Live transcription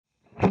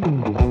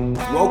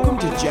Welcome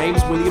to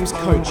James Williams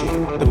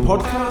Coaching, the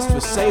podcast for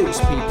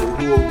salespeople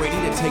who are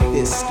ready to take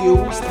their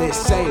skills, their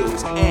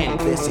sales, and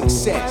their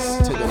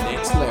success to the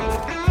next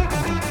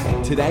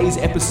level. Today's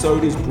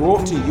episode is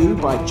brought to you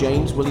by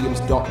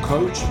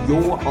JamesWilliams.Coach,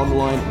 your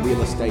online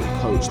real estate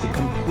coach, the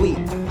complete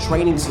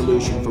training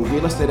solution for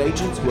real estate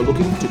agents who are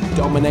looking to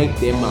dominate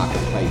their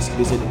marketplace.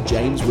 Visit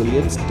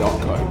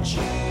JamesWilliams.Coach.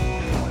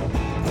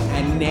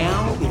 And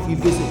now, if you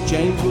visit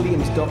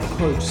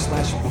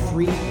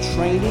jameswilliams.coach/free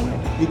training,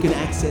 you can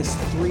access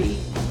 3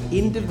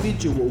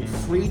 individual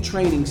free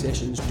training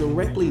sessions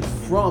directly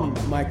from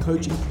my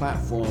coaching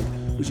platform,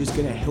 which is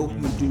going to help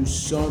you do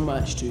so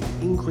much to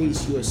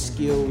increase your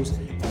skills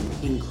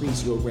and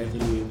increase your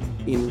revenue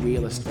in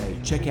real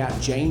estate. Check out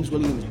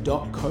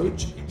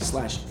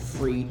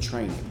jameswilliams.coach/free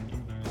training.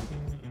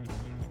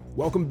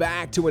 Welcome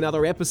back to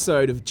another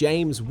episode of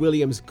James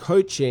Williams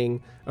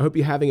Coaching. I hope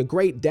you're having a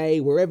great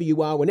day wherever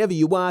you are, whenever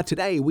you are.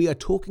 Today we are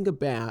talking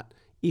about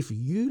if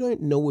you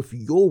don't know if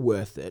you're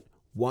worth it,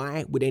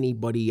 why would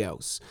anybody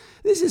else?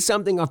 This is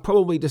something I've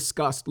probably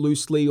discussed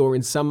loosely or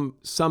in some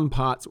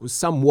parts or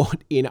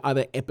somewhat in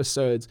other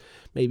episodes,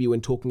 maybe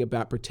when talking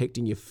about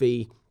protecting your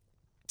fee.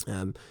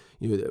 One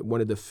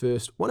of the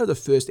first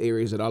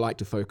areas that I like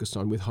to focus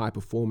on with high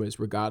performers,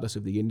 regardless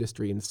of the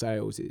industry and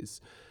sales, is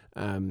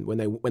when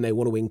they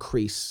want to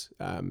increase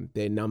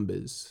their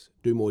numbers,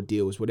 do more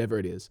deals, whatever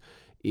it is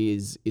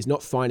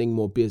not finding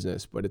more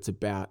business, but it's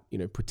about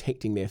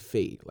protecting their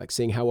fee, like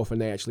seeing how often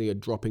they actually are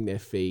dropping their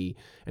fee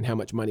and how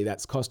much money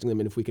that's costing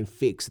them. And if we can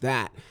fix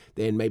that,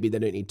 then maybe they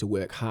don't need to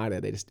work harder.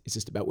 It's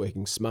just about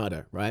working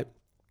smarter, right?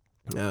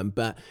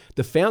 But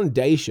the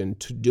foundation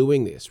to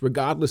doing this,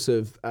 regardless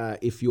of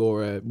if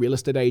you're a real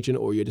estate agent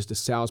or you're just a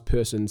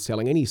salesperson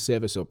selling any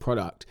service or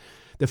product,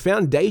 the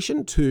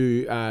foundation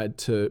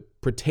to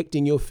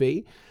protecting your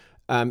fee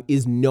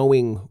is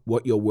knowing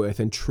what you're worth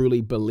and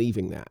truly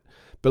believing that.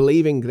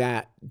 Believing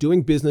that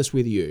doing business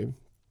with you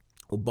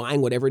or buying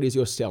whatever it is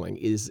you're selling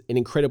is an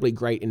incredibly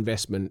great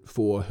investment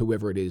for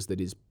whoever it is that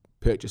is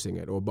purchasing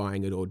it or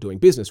buying it or doing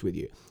business with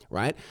you,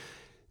 right?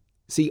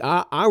 See,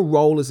 our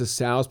role as a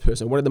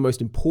salesperson, one of the most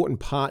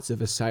important parts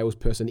of a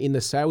salesperson in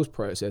the sales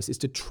process is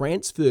to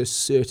transfer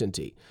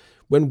certainty.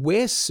 When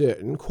we're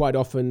certain, quite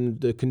often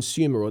the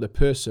consumer or the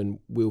person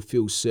will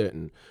feel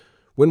certain.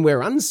 When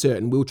we're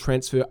uncertain, we'll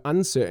transfer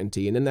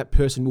uncertainty, and then that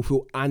person will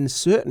feel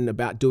uncertain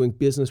about doing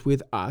business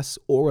with us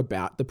or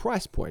about the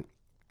price point,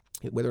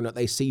 whether or not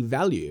they see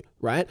value,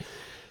 right?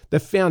 The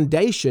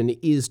foundation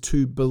is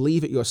to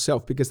believe it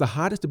yourself, because the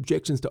hardest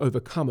objections to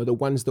overcome are the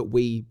ones that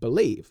we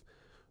believe,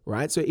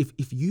 right? So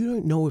if you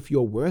don't know if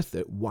you're worth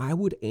it, why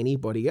would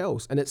anybody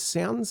else? And it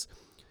sounds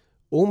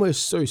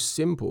almost so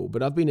simple,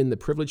 but I've been in the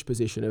privileged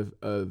position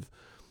of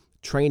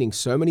training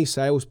so many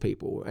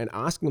salespeople and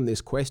asking them this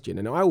question,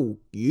 and I will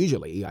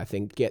usually, I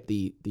think, get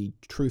the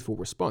truthful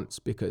response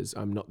because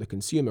I'm not the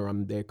consumer,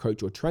 I'm their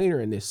coach or trainer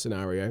in this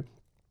scenario.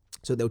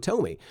 So they'll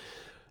tell me,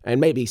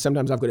 and maybe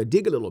sometimes I've got to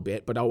dig a little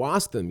bit, but I'll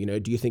ask them,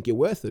 do you think you're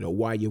worth it or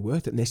why you're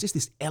worth it? And there's just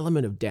this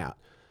element of doubt.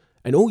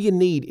 And all you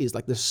need is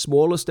like the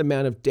smallest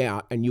amount of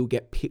doubt and you'll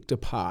get picked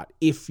apart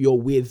if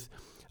you're with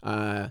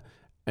an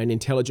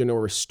intelligent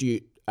or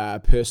astute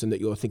person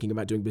that you're thinking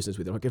about doing business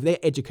with. Like if they're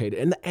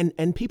educated,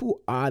 and people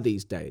are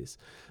these days,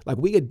 like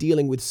we are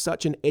dealing with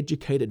such an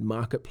educated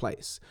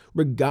marketplace,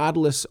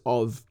 regardless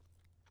of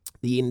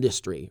the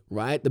industry,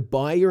 right? The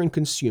buyer and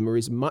consumer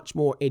is much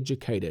more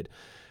educated.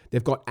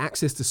 They've got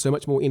access to so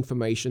much more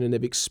information and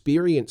they've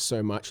experienced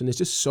so much, and there's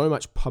just so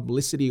much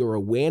publicity or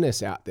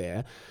awareness out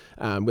there,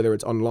 whether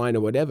it's online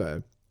or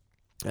whatever.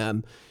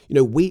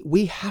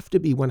 We have to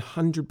be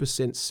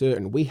 100%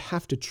 certain. We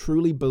have to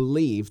truly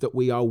believe that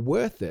we are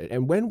worth it.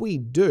 And when we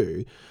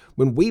do,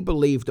 when we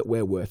believe that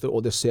we're worth it,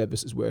 or the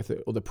service is worth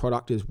it, or the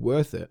product is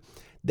worth it,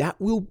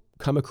 that will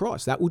come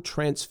across. That will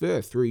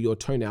transfer through your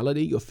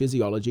tonality, your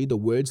physiology, the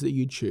words that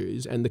you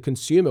choose, and the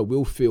consumer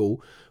will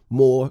feel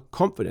more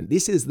confident.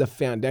 This is the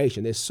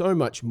foundation. There's so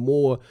much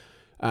more,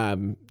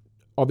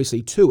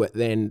 obviously, to it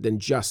than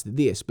just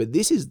this, but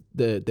this is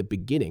the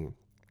beginning.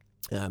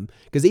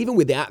 Because even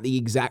without the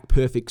exact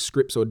perfect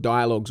scripts or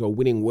dialogues or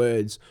winning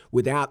words,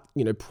 without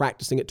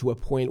practicing it to a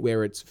point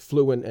where it's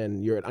fluent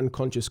and you're at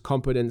unconscious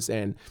competence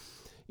and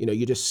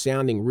you're just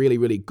sounding really,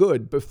 really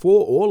good,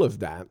 before all of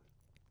that,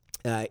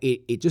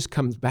 it just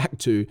comes back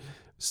to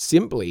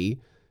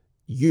simply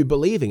you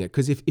believing it.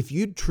 Because if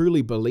you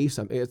truly believe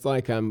something, it's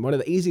like one of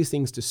the easiest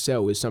things to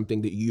sell is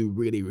something that you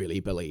really, really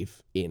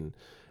believe in.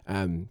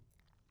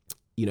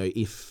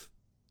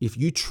 If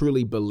you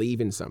truly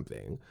believe in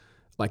something,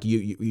 like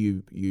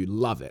you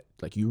love it,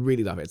 like you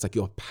really love it, it's like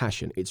your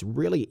passion, it's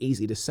really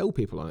easy to sell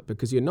people on it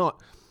because you're not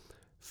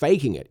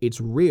faking it. It's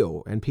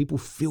real and people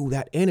feel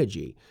that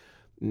energy.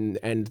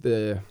 And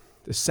the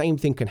same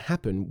thing can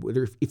happen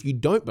whether if you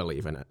don't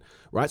believe in it,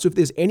 right? So if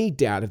there's any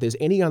doubt, if there's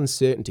any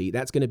uncertainty,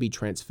 that's going to be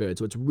transferred.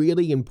 So it's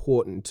really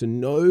important to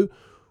know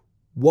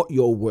what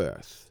you're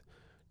worth,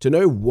 to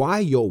know why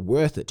you're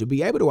worth it, to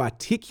be able to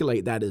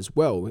articulate that as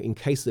well in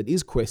case it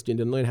is questioned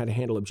and learn how to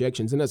handle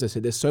objections. And as I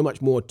said, there's so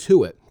much more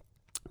to it.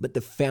 But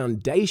the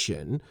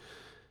foundation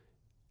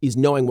is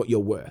knowing what you're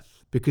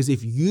worth. Because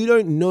if you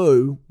don't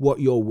know what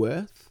you're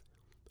worth,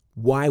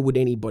 why would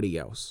anybody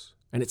else?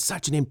 And it's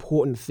such an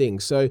important thing.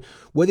 So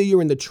whether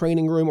you're in the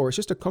training room or it's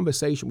just a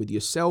conversation with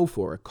yourself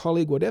or a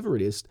colleague, whatever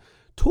it is,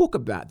 talk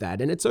about that.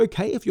 And it's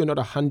okay if you're not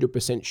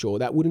 100% sure.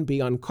 That wouldn't be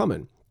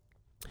uncommon.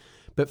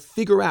 But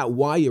figure out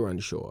why you're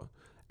unsure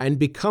and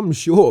become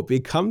sure,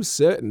 become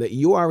certain that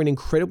you are an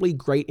incredibly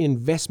great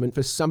investment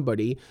for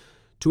somebody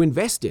to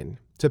invest in,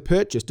 to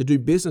purchase, to do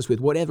business with,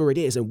 whatever it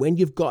is. And when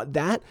you've got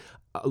that,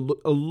 a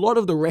lot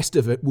of the rest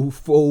of it will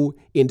fall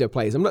into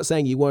place. I'm not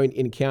saying you won't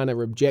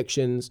encounter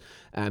objections,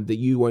 that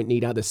you won't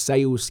need other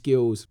sales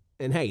skills.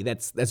 And hey,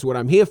 that's what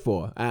I'm here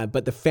for.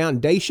 But the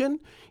foundation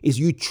is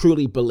you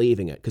truly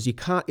believing it, because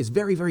it's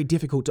very, very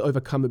difficult to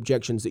overcome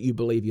objections that you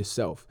believe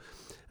yourself.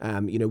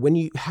 When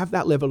you have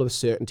that level of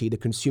certainty, the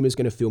consumer's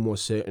going to feel more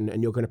certain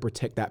and you're going to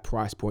protect that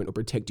price point or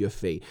protect your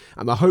fee.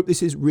 I hope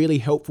this is really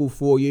helpful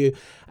for you.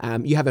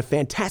 You have a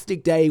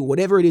fantastic day,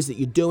 whatever it is that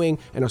you're doing,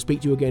 and I'll speak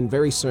to you again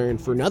very soon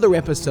for another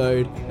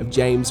episode of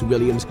James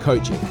Williams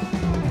Coaching.